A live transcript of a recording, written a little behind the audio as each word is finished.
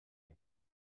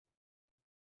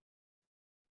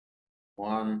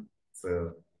One,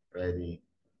 two, ready,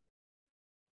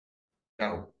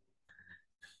 go.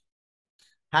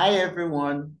 Hi,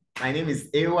 everyone. My name is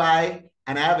AY,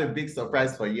 and I have a big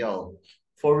surprise for y'all.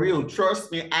 For real,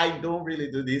 trust me, I don't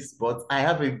really do this, but I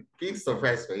have a big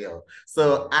surprise for y'all.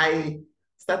 So I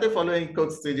started following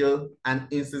Code Studio, and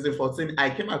in season 14, I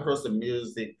came across a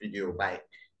music video by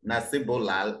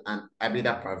Naseebo and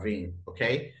Abida Parveen.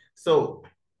 Okay. So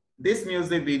this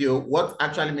music video, what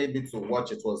actually made me to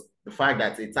watch it was the fact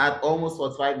that it had almost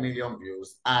 45 million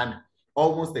views and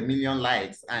almost a million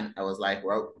likes. And I was like,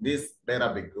 well, this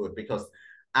better be good because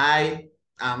I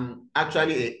am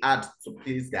actually a art to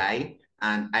please guy.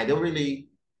 And I don't really,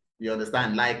 you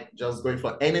understand, like just going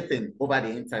for anything over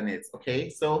the internet. Okay.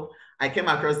 So I came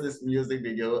across this music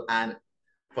video and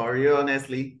for real,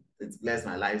 honestly, it's blessed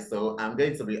my life. So I'm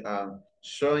going to be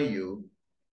showing you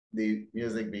the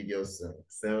music video soon.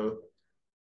 So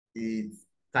it's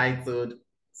titled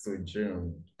to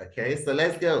Jhoom. Okay, so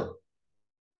let's go.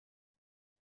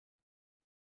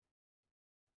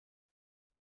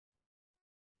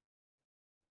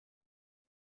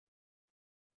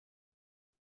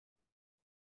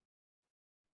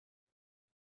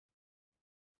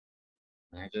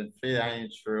 I can feel that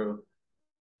intro.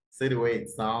 See the way it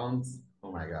sounds.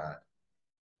 Oh my God.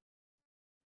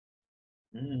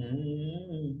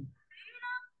 Mm-hmm.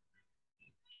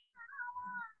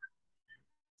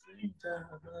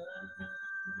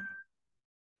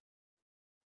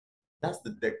 That's the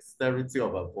dexterity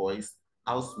of a voice.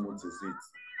 How smooth is it?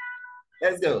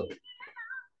 Let's go.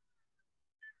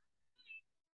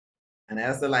 And I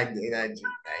also like the energy.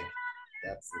 Like,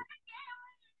 that's it.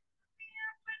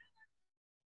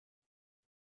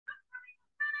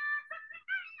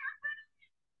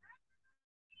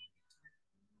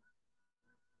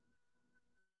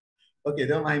 Okay,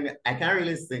 don't mind me. I can't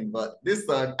really sing, but this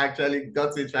song actually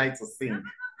got me trying to sing.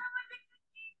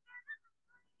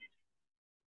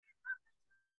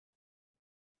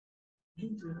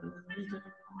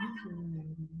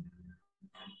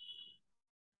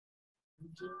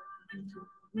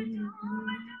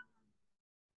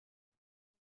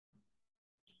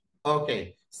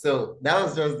 Okay, so that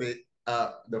was just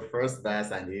the first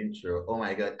verse and the intro. Oh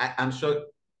my God, I'm sure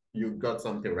you got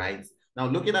something right. Now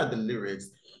looking at the lyrics,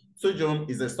 Sujum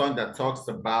is a song that talks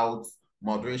about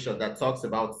moderation, that talks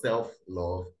about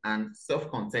self-love and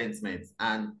self-contentment.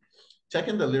 And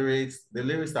checking the lyrics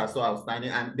are so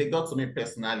outstanding, and they got to me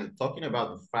personally, talking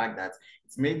about the fact that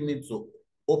it's made me to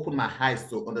open my eyes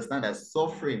to understand that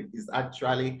suffering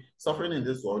in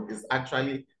this world is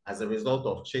actually as a result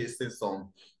of chasing some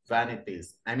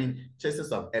vanities. I mean, chasing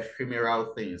some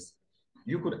ephemeral things.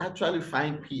 You could actually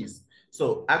find peace.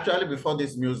 So actually, before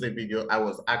this music video, I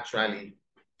was actually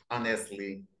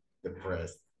honestly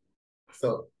depressed.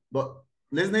 So, but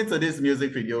listening to this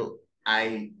music video,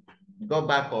 I got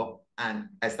back up and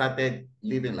I started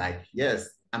living like, yes,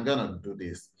 I'm gonna do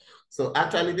this. So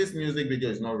actually, this music video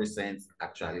is not recent,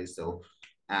 actually. So,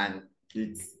 and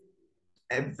it's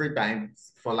every time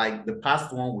for like the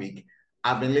past 1 week,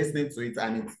 I've been listening to it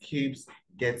and it keeps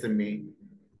getting me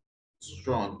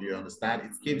strong. Do you understand?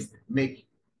 It keeps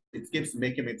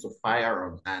making me to fire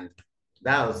on, and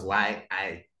that was why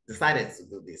I decided to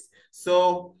do this.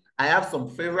 So I have some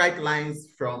favorite lines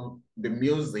from the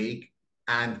music,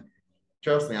 and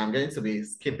trust me, I'm going to be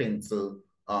skipping to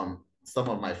some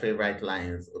of my favorite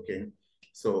lines. Okay,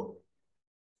 so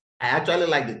I actually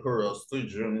like the chorus. To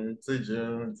June, to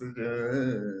June, to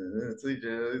June, to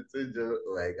June, to June.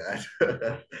 Oh my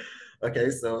God.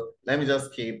 Okay, so let me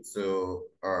just keep to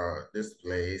this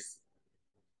place.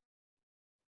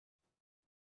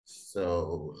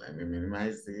 So let me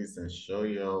minimize this and show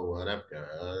you what I've got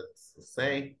to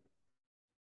say.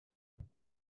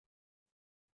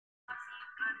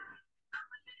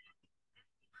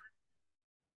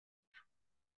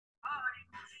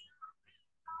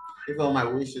 If all my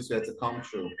wishes were to come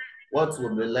true, what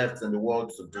would be left in the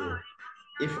world to do?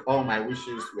 If all my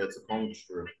wishes were to come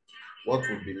true, what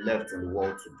would be left in the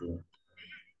world to do?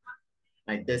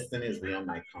 My destiny is beyond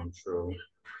my control.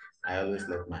 I always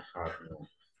let my heart know.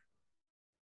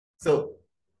 So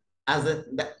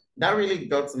that really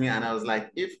got to me, and I was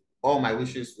like, if all my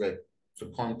wishes were to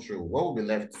come true, what would be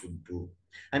left to do?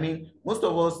 I mean, most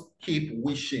of us keep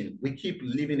wishing, we keep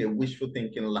living a wishful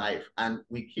thinking life, and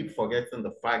we keep forgetting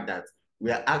the fact that we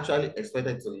are actually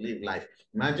expected to live life.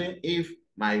 Imagine if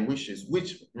my wishes,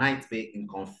 which might be in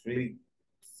conflict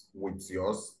with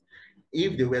yours,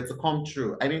 if they were to come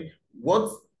true. I mean,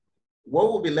 what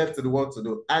will be left to the world to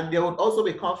do? And there would also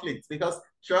be conflict because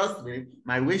trust me,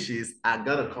 my wishes are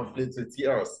gonna conflict with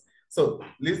yours. So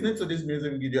listening to this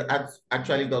music video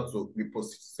actually got to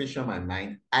reposition my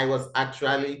mind. I was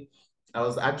actually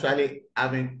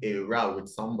having a row with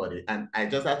somebody, and I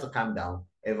just had to calm down,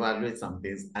 evaluate some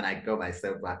things, and I got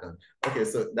myself back on. Okay,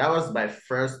 so that was my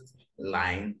first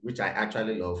line, which I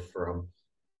actually love from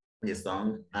the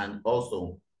song. And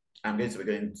also, I'm going to be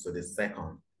going to the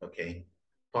second. Okay,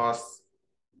 pause.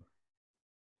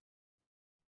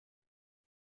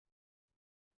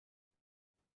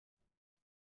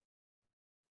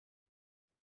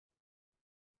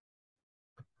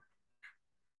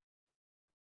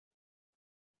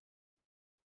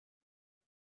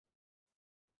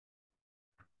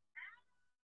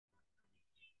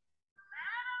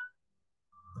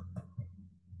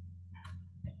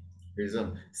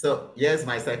 Resume. So here's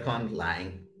my second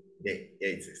line. It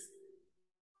is.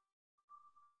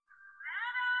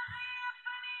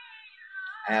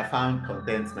 I have found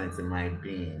contentment in my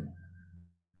being.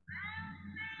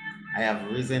 I have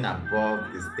risen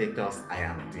above the status I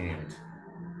am deemed.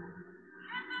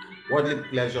 Worldly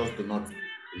pleasures do not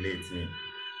elate me.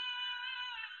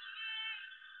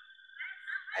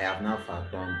 I have now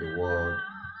fathomed the world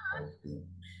of being.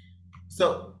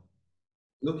 So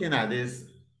looking at this,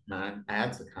 man, I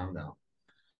had to calm down.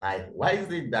 Like, why is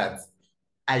it that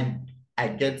I I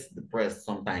get depressed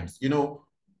sometimes?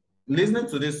 Listening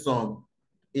to this song,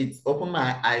 it's opened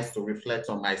my eyes to reflect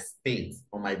on my state,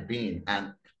 on my being.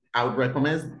 And I would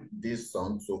recommend this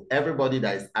song to everybody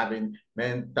that is having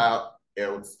mental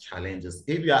health challenges.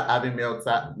 If you are having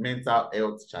mental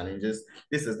health challenges,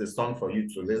 this is the song for you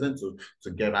to listen to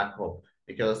get back up.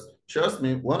 Because trust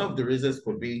me, one of the reasons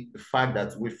could be the fact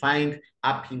that we find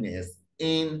happiness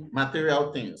in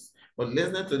material things. But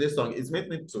listening to this song, it's made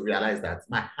me to realize that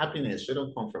my happiness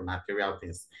shouldn't come from material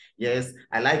things. Yes,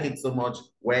 I like it so much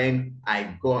when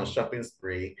I go on shopping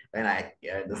spree, when I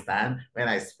you understand, when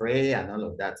I spray and all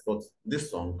of that. But this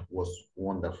song was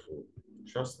wonderful.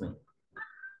 Trust me.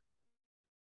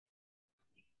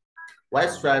 Why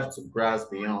strive to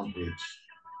grasp beyond reach?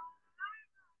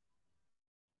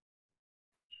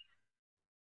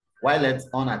 Why let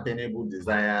unattainable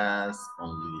desires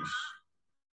unleash?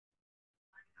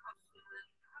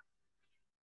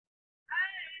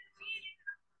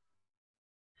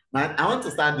 Man, I want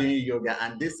to start doing yoga,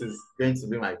 and this is going to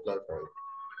be my plot for it.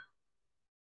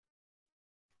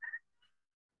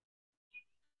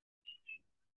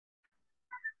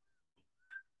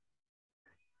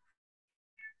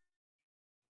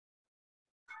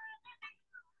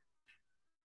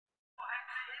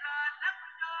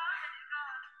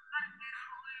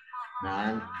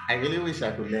 Man, I really wish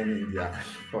I could learn India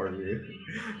for you.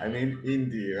 I mean,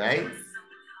 Hindi, right?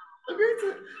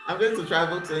 I'm going to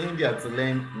travel to India to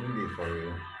learn Hindi for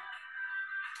you.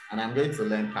 And I'm going to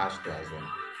learn Pashto as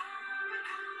well.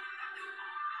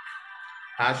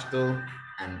 Pashto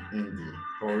and Hindi,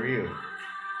 for real.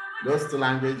 Those two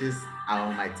languages are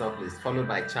on my top list, followed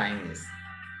by Chinese.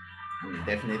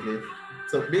 Definitely.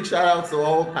 So big shout out to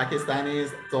all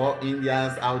Pakistanis, to all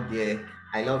Indians out there.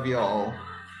 I love you all.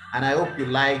 And I hope you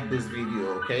like this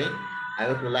video, okay? I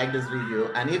hope you like this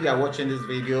video. And if you are watching this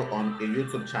video on a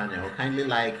YouTube channel, kindly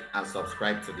like and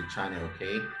subscribe to the channel,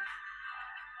 okay?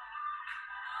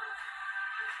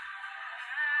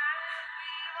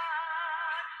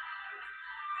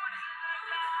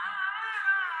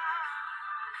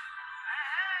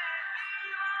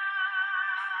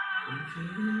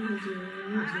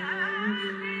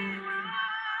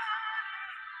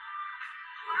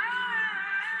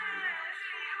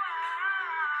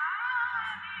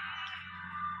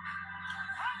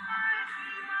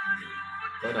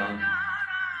 Hold on.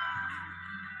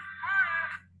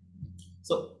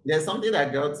 So there's something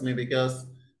that got me because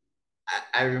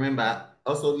I remember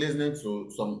also listening to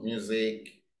some music,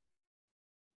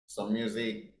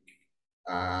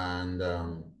 and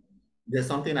there's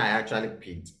something I actually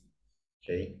picked.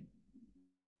 Okay,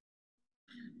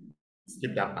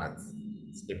 skip that part.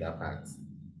 Skip that part.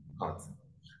 Cut.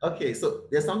 Okay, so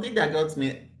there's something that got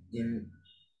me in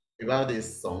about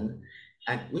this song,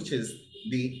 and which is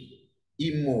the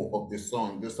emo of the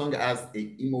song. The song has a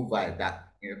emo vibe that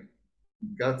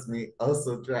got me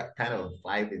also kind of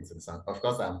vibe into the song. Of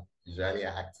course, I'm usually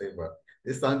active, but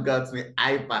this song got me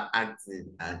hyper active,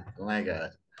 and oh my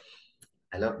god,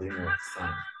 I love the emo of the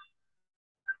song.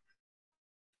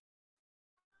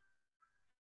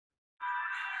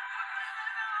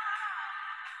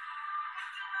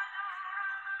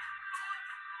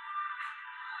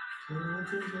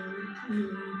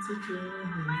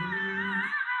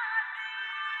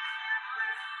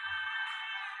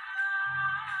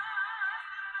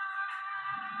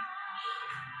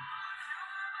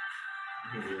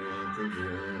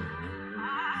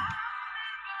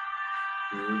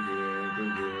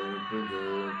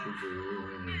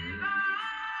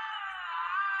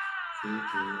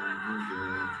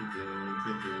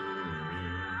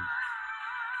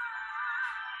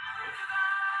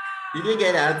 Did you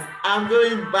get that? I'm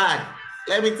going back.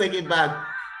 Let me take it back.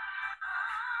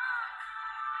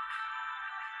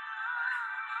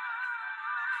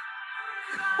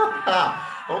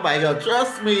 Oh my God,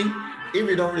 trust me. If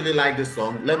you don't really like this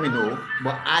song, let me know.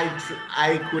 But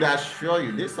I could assure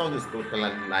you, this song is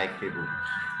totally likable.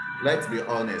 Let's be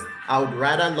honest. I would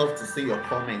rather love to see your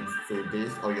comments to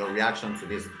this or your reaction to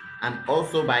this. And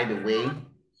also by the way,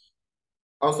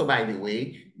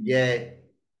 there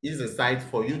is a site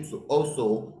for you to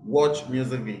also watch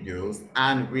music videos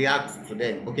and react to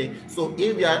them. Okay, so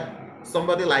if you're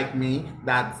somebody like me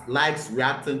that likes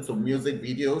reacting to music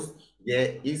videos,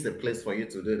 there is a place for you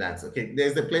to do that. Okay,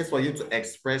 there's a place for you to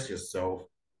express yourself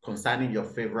concerning your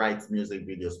favorite music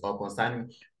videos or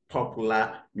concerning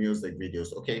popular music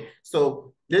videos. Okay,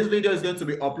 so this video is going to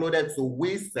be uploaded to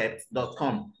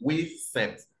wecept.com.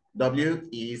 Wecept,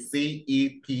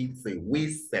 WECEPT,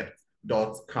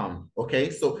 wecept.com. Okay,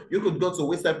 so you could go to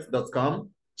wecept.com,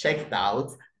 check it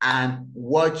out, and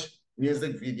watch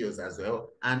music videos as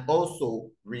well, and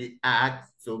also react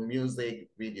to music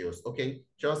videos. Okay,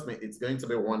 trust me, it's going to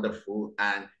be wonderful,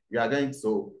 and you are going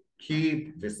to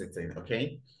keep visiting.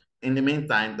 Okay, in the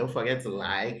meantime, don't forget to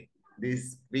like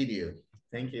this video.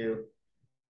 Thank you.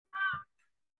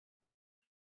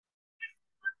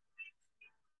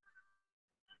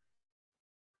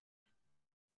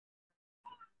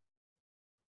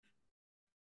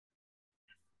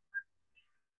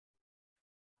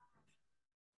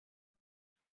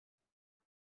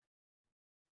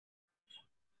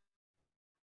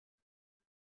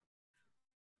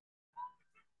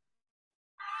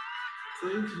 To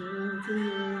you, to you, to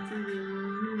you.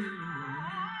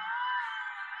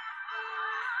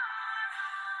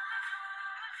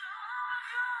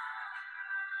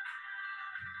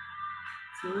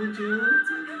 To you, to you, to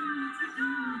you,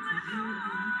 to you.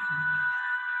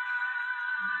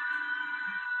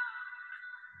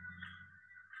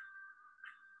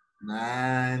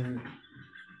 Man,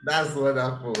 that's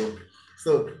wonderful.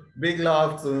 So big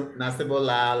love to Naseebo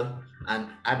and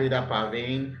Abida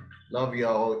Parveen. Love you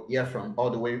all here from all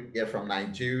the way here from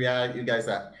Nigeria. You guys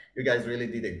really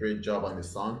did a great job on the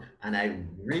song, and I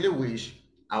really wish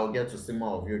I'll get to see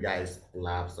more of you guys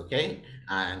collabs. Okay,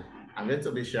 and I'm going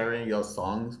to be sharing your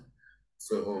songs.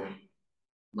 So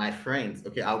my friends,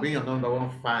 okay, I'll be your number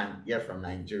one fan here from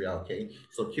Nigeria. Okay,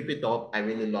 so keep it up. I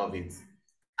really love it.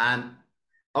 And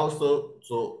also,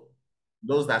 to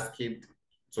those that skipped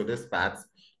to this part,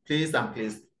 please and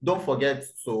please don't forget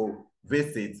to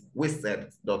visit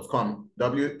wecept.com,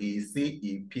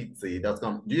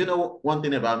 wecept.com. Do you know one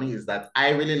thing about me is that I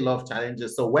really love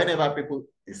challenges. So whenever people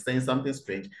is saying something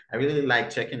strange, I really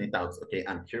like checking it out. Okay,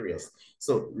 I'm curious.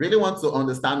 So really want to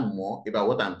understand more about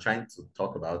what I'm trying to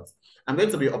talk about. I'm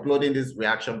going to be uploading this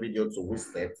reaction video to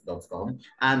wecept.com.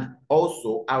 And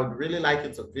also, I would really like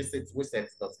you to visit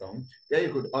wecept.com, where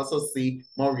you could also see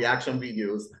more reaction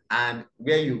videos and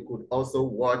where you could also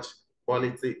watch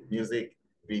quality music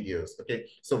videos. Okay,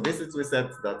 so visit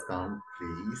wecept.com,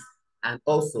 please. And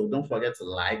also, don't forget to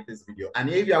like this video. And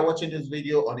if you are watching this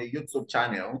video on a YouTube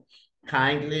channel,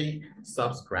 kindly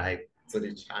subscribe to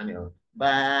the channel.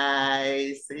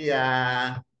 Bye. See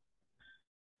ya.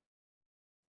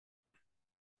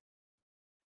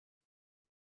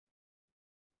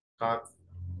 Cut.